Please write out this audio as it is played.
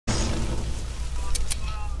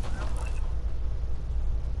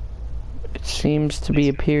seems to be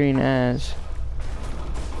appearing as.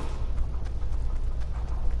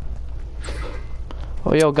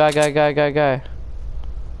 Oh, yo, guy. Guy at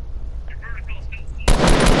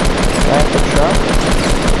the truck?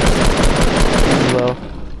 He's low.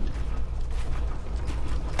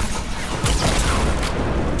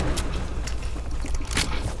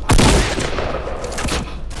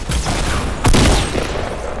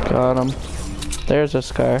 Got him. There's a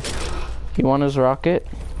scar. You want his rocket?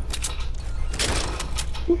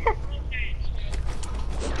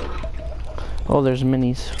 Oh, there's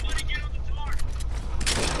minis.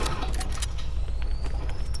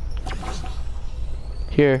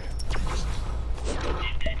 Here.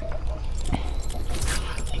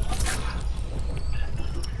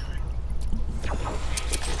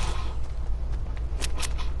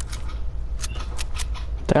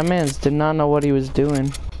 That man did not know what he was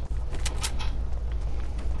doing.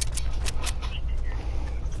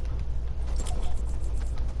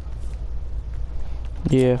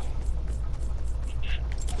 Yeah.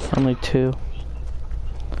 Only 2.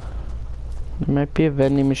 There might be a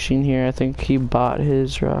vending machine here. I think he bought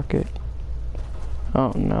his rocket.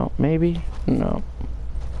 Oh no, maybe? No.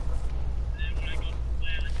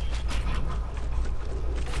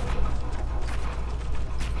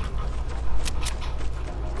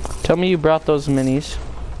 Tell me you brought those minis.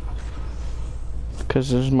 Cause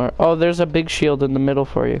there's more. Oh, there's a big shield in the middle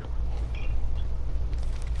for you.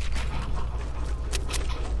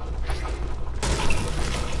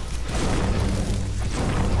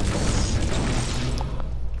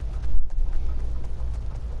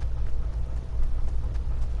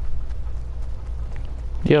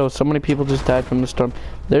 Yo, so many people just died from the storm.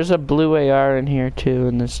 There's a blue AR in here too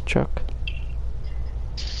in this truck.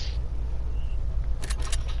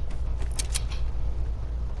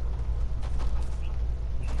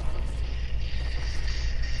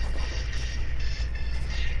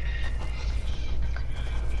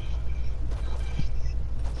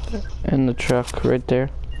 In the truck right there.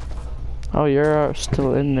 Oh, you're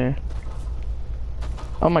still in there.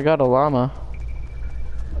 Oh my god, a llama.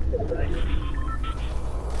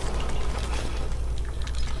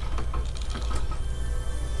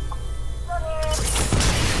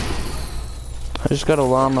 I just got a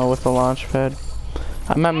llama with a launch pad.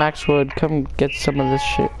 I'm at Maxwood. Come get some of this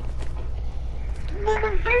shit.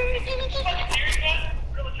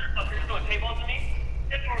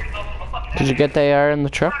 Did you get the AR in the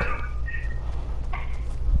truck?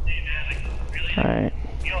 Alright.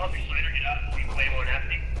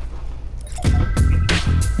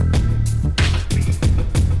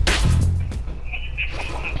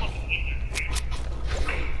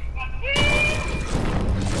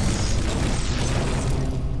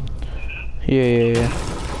 Yeah.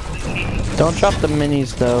 Don't drop the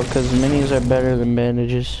minis though, because minis are better than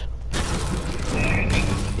bandages.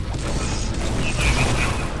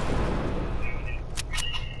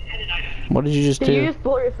 What did you just do? You just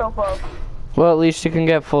blow yourself up. Well, at least you can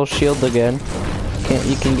get full shield again.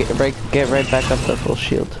 You can get right back up to full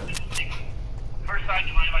shield. First side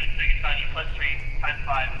divided by the second side, plus 3 times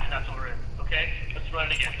 5, and that's what we're in. Okay? Let's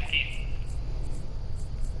run it again. Keep.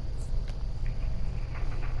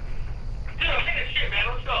 Dude, I'm taking a shit, man.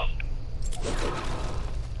 Let's go.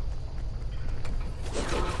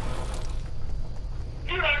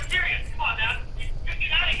 Dude, I'm serious. Come on, man.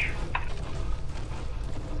 Get out of here.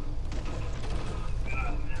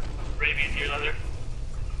 Arabian deer leather.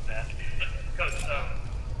 Because,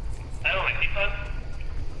 I don't like seafood,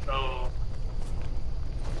 so...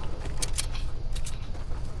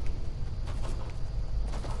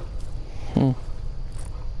 Hmm.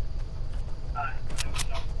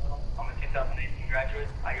 I'm a 2018 graduate.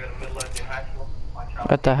 I go to Midlothian High School.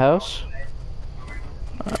 At the house?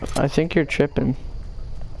 I think you're tripping.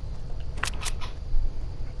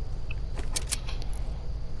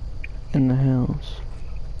 In the hills.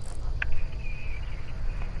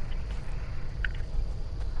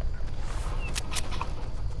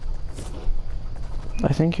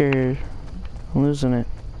 I think you're losing it.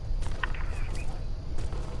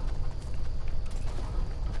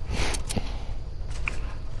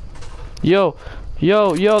 Yo,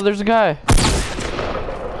 there's a guy.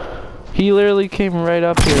 He literally came right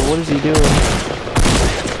up here. What is he doing?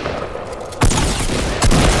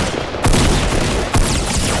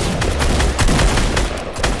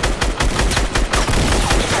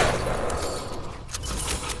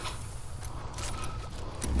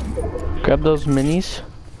 Grab those minis.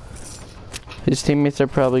 His teammates are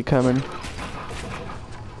probably coming.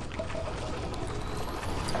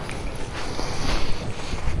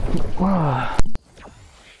 Wow.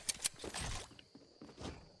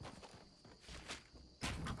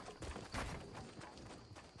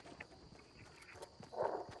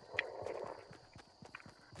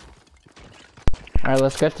 Alright,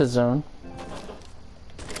 let's get to zone.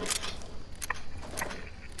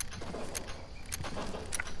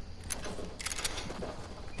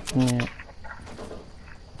 Yeah.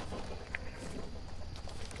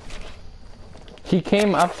 He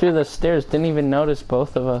came up through the stairs, didn't even notice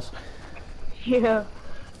both of us. Yeah.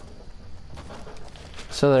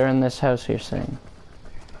 So they're in this house, you're saying?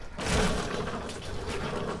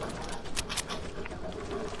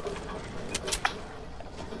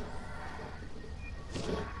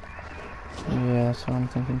 Yeah, that's what I'm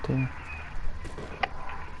thinking too.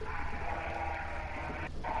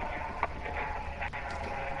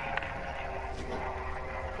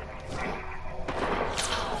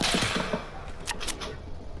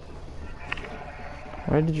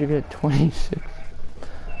 Where did you get 26?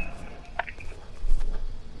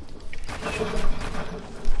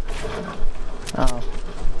 Oh.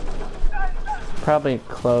 Probably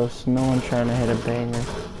close. No one trying to hit a banger.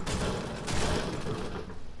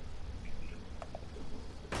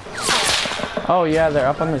 Oh yeah, they're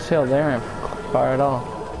up on this hill. They aren't far at all.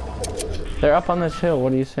 They're up on this hill.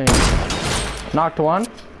 What are you saying? Knocked one?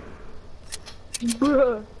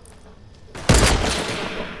 Bruh.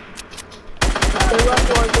 They're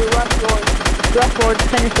left forward,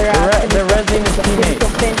 finish their ass. They're rezzing his teammate.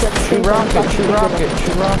 Shoot rocket, shoot rocket,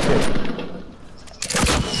 shoot rocket.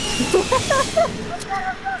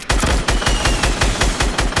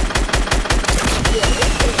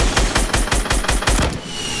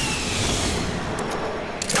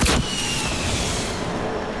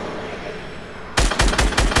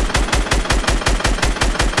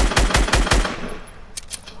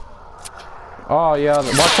 Oh yeah,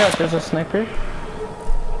 watch out, there's a sniper.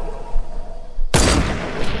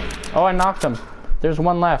 Oh, I knocked him. There's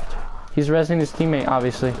one left. He's rezzing his teammate,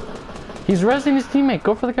 obviously. He's rezzing his teammate.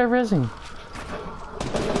 Go for the guy rezzing.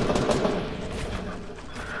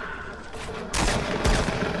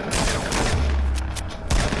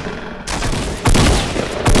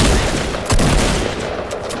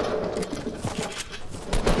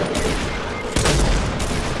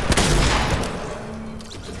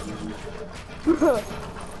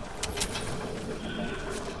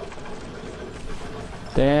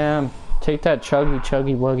 Damn. Take that chuggy,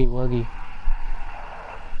 chuggy, wuggy, wuggy.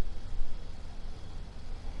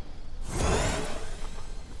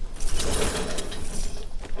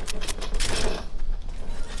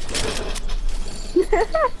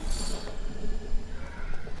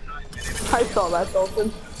 I saw that,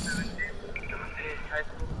 Dolphin.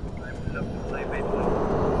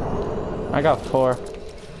 I got 4.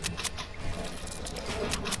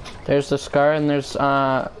 There's the scar and there's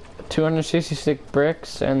 266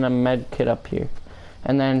 bricks and a med kit up here.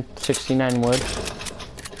 And then 69 wood.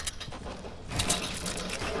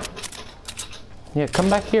 Yeah, come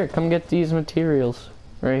back here. Come get these materials.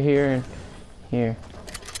 Right here and here.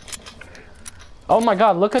 Oh my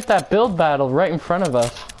god, look at that build battle right in front of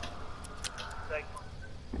us.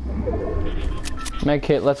 Med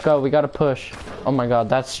kit, let's go. We gotta push. Oh my god,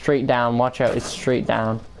 that's straight down. Watch out, it's straight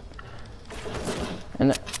down.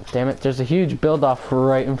 And damn it, there's a huge build off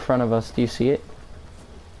right in front of us. Do you see it?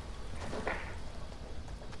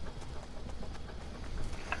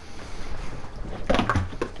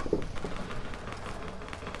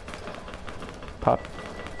 Pop.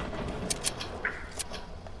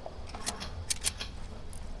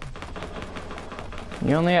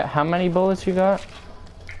 You only have, how many bullets you got?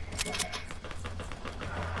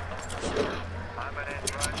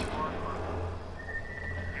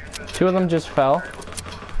 Two of them just fell.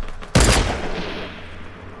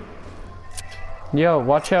 Yo,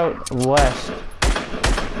 watch out west.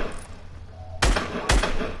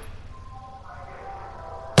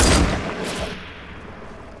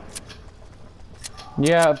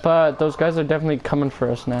 Yeah, but those guys are definitely coming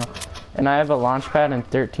for us now. And I have a launch pad and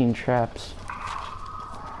 13 traps.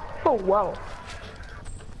 Oh, wow.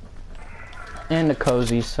 And a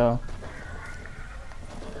cozy, so.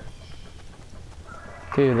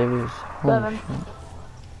 Dude, it was... 7.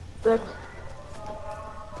 6.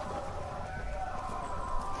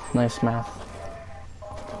 Nice math.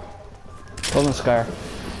 Golden Scar.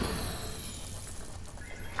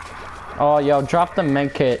 Oh, yo, drop the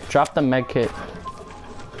med kit. Drop the med kit.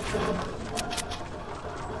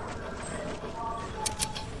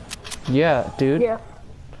 Yeah, dude. Yeah.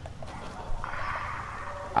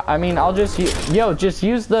 I mean, I'll just yo, just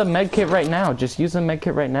use the med kit right now. Just use the med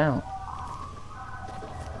kit right now.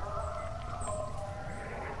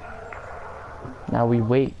 Now we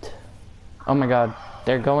wait. Oh my god,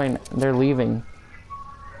 they're leaving.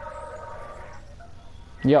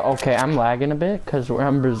 Yo, okay, I'm lagging a bit because we're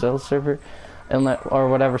on Brazil server, or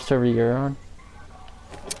whatever server you're on.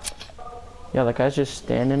 Yeah, that guy's just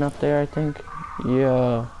standing up there, I think.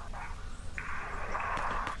 Yeah.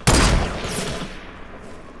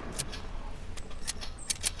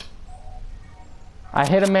 I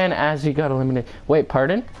hit a man as he got eliminated. Wait,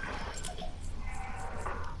 pardon?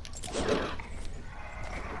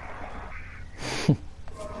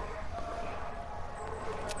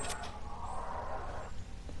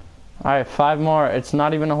 Alright, 5 more. It's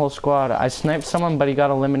not even a whole squad. I sniped someone, but he got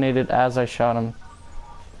eliminated as I shot him.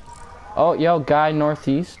 Oh, yo, guy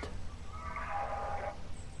northeast.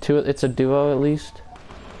 It's a duo at least.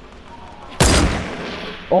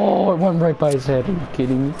 Oh, it went right by his head. Are you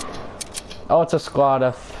kidding me? Oh, it's a squad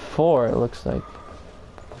of 4, it looks like.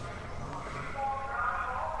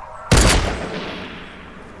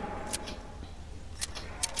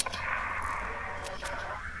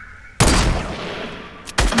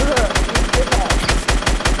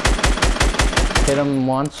 Hit him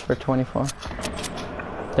once for 24.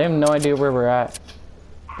 They have no idea where we're at.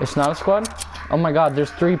 It's not a squad? Oh my god,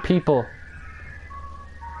 there's 3 people.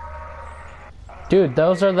 Dude,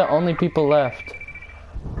 those are the only people left.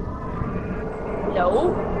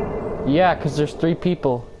 No. Yeah, because there's 3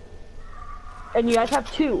 people. And you guys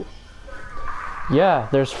have 2. Yeah,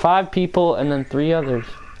 there's 5 people and then 3 others.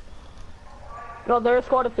 No, they're a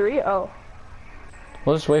squad of 3? Oh.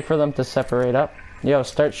 We'll just wait for them to separate up. Yo,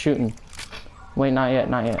 start shooting. Wait, not yet,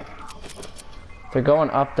 not yet. They're going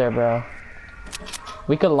up there, bro.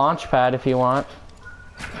 We could launch pad if you want.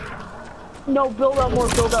 No, build up more,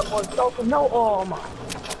 build up more. Don't, no, oh my.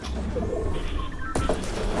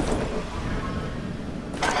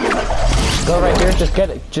 Go right here,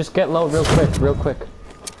 just get low real quick, real quick.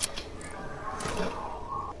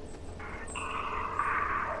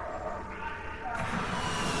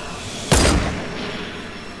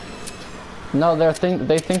 No,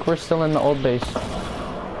 they think we're still in the old base.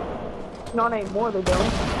 Not anymore, they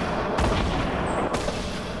don't.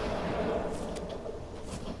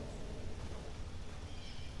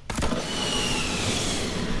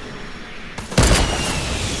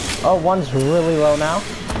 Oh, one's really low now.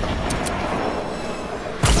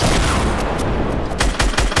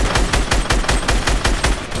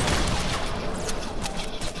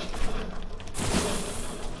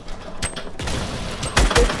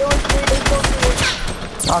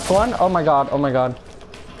 Knock one. Oh my god, oh my god.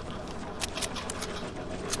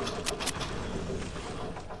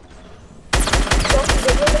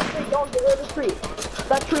 Don't get rid of the tree.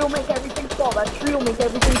 That tree will make everything fall. That tree will make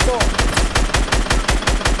everything fall.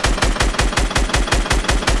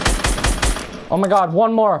 Oh my god,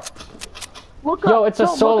 one more. Look up. Yo, it's a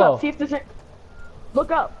solo. Look up. See if there's a... Look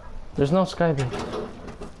up. There's no skybase.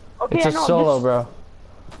 Okay, It's a solo, bro.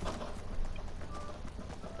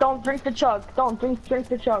 Don't drink the chug. Don't drink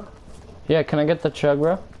the chug. Yeah, can I get the chug,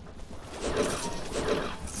 bro?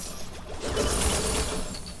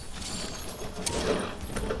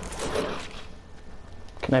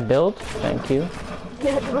 Can I build? Thank you.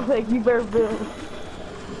 Yeah, like you better build.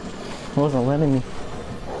 It wasn't letting me.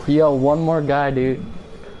 Yo, one more guy, dude.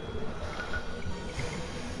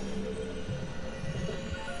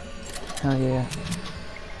 Hell yeah.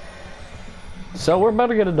 So we're about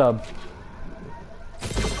to get a dub.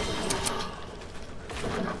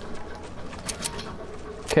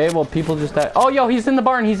 Okay, well people just died. Oh, yo, he's in the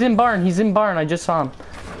barn, he's in barn, he's in barn. I just saw him.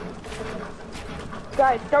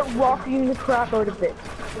 Guys, start rocking the crap out of it.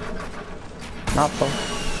 Not so.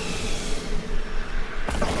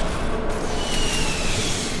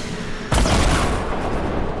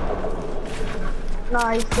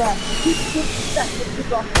 Nice, yeah. Keep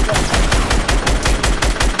rocking it.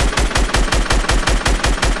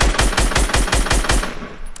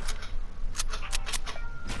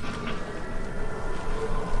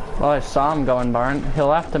 Well, I saw him going barn.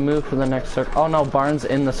 He'll have to move to the next circle. Oh no, barn's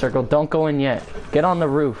in the circle. Don't go in yet. Get on the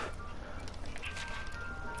roof.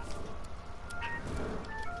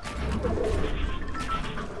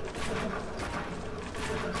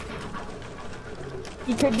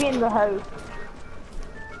 He could be in the house.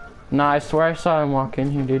 Nah, I swear I saw him walk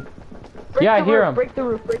in here, dude. Break Yeah, I hear roof, him. Break the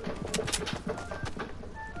roof, break.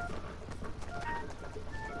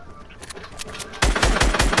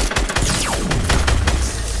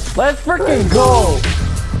 Let's freaking go!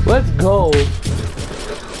 Let's go!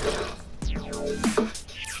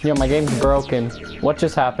 Yo, my game's broken. What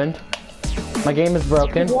just happened? My game is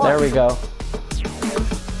broken. There we go.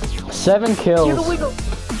 7 kills.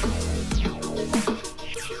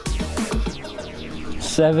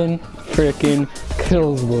 7 freaking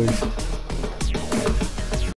kills, boys.